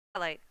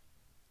Highlight.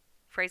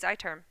 Phrase I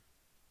term.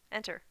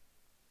 Enter.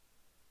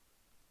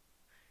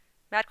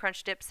 Mad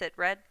Crunch dip sit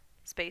red,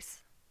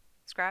 space,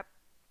 scrap.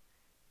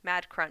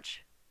 Mad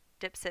Crunch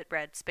dip sit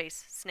red,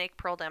 space, Snake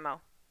Perl demo.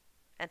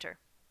 Enter.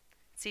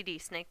 CD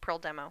Snake Perl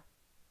demo.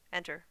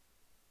 Enter.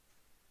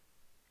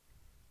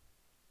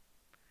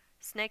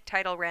 Snake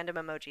title random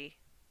emoji.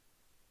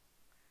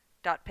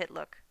 Dot pit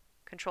look.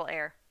 Control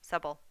air.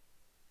 Subble.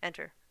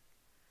 Enter.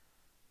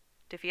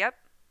 Diffie up.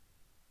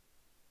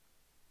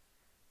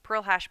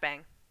 Perl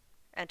hashbang.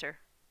 Enter.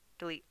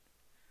 Delete.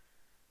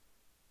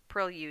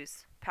 Perl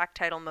use. Pack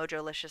title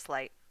Mojolicious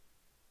light.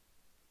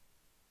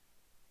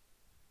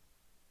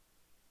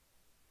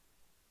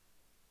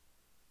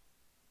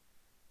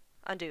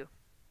 Undo.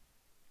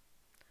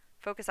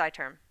 Focus I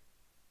term.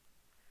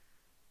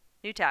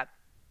 New tab.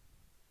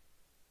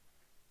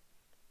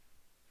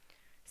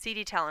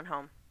 CD Talon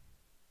home.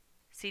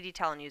 CD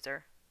Talon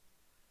user.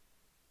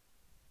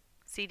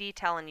 CD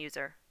Talon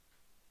user.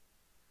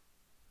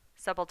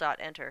 Subble dot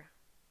enter.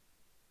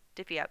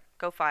 Diffie up.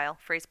 Go file.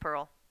 Phrase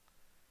Perl.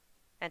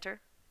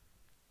 Enter.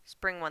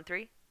 Spring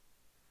 1-3.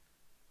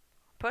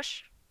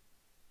 Push.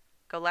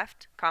 Go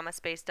left, comma,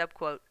 space, dub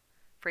quote.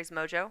 Phrase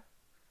mojo.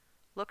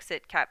 Look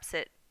sit, cap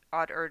sit,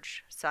 odd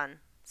urge, sun.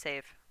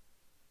 Save.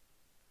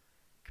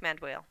 Command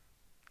whale.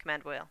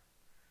 Command whale.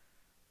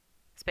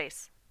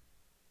 Space.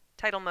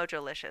 Title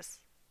Mojolicious.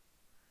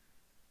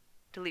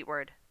 Delete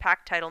word.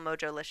 Pack title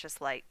Mojolicious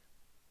light.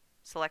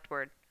 Select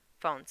word.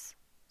 Phones.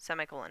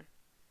 Semicolon.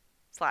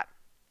 Slap.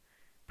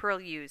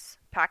 Perl use.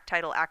 Pack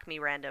title Acme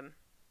random.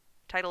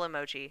 Title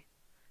emoji.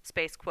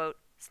 Space quote.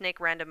 Snake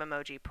random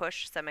emoji.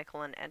 Push.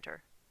 Semicolon.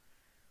 Enter.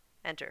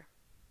 Enter.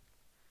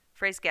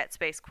 Phrase get.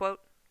 Space quote.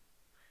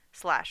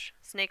 Slash.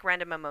 Snake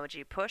random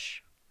emoji.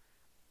 Push.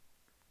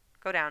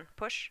 Go down.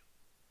 Push.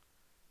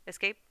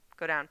 Escape.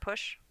 Go down.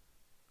 Push.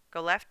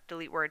 Go left.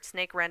 Delete word.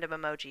 Snake random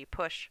emoji.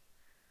 Push.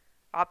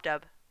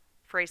 Opdub.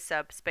 Phrase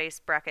sub. Space.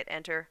 Bracket.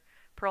 Enter.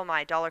 Perl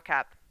my. Dollar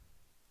cap.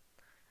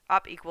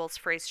 Op equals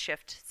phrase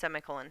shift.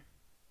 Semicolon.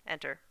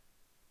 Enter.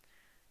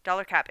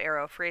 Dollar cap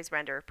arrow. Phrase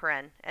render.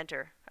 Paren.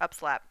 Enter.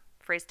 Upslap.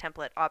 Phrase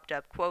template.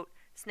 Opdub. Quote.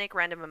 Snake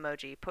random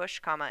emoji. Push,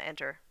 comma.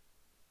 Enter.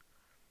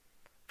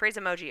 Phrase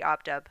emoji.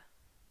 Opdub.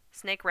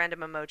 Snake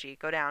random emoji.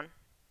 Go down.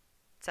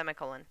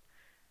 Semicolon.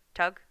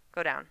 Tug.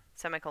 Go down.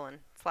 Semicolon.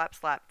 Slap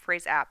slap.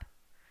 Phrase app.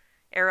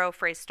 Arrow.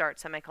 Phrase start.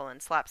 Semicolon.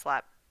 Slap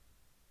slap.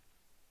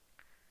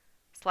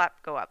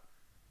 Slap. Go up.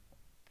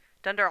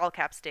 Dunder all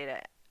caps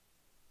data.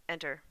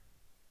 Enter.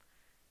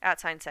 @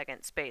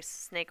 second. Space.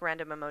 Snake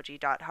random emoji.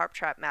 Dot harp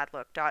trap mad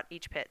look. Dot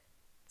each pit.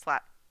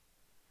 Slap.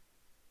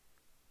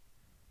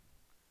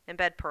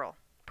 Embed Perl.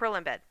 Perl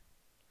embed.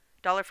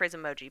 Dollar phrase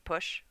emoji.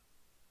 Push.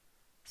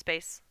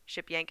 Space.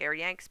 Ship yank air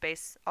yank.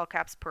 Space. All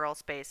caps Perl.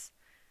 Space.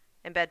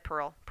 Embed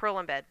Perl. Perl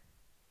embed.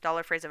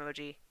 Dollar phrase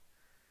emoji.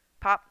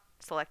 Pop.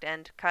 Select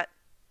end. Cut.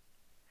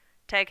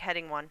 Tag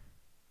heading 1.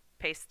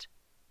 Paste.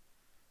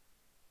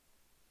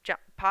 Jump.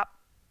 Pop.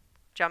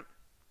 Jump.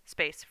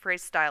 Space.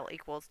 Phrase style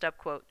equals dub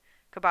quote.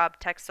 Kebab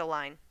text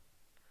align.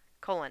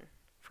 Colon.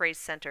 Phrase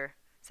center.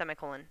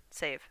 Semicolon.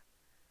 Save.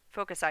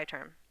 Focus I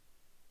term.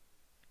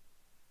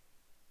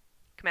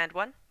 Command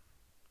 1.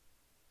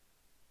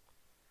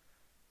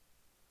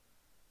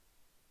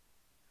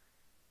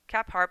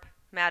 Cap harp,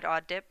 mad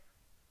odd dip.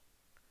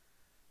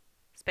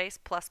 Space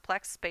plus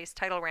plex space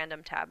title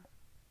random tab.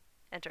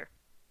 Enter.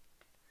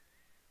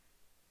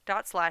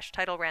 Dot slash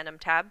title random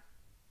tab.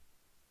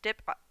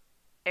 Dip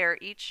air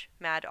each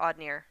mad odd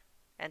near.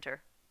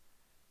 Enter.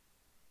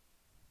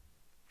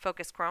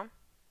 Focus Chrome.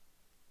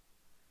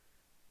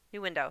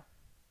 New window.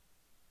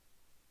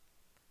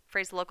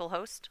 Phrase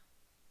localhost.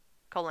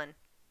 Colon.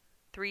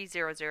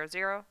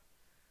 3000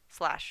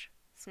 slash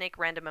snake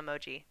random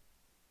emoji.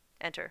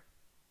 Enter.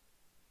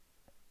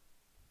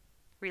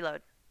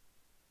 Reload.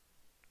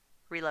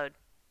 Reload.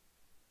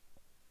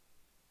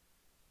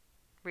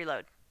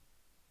 Reload.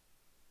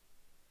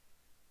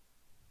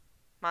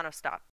 Monostop.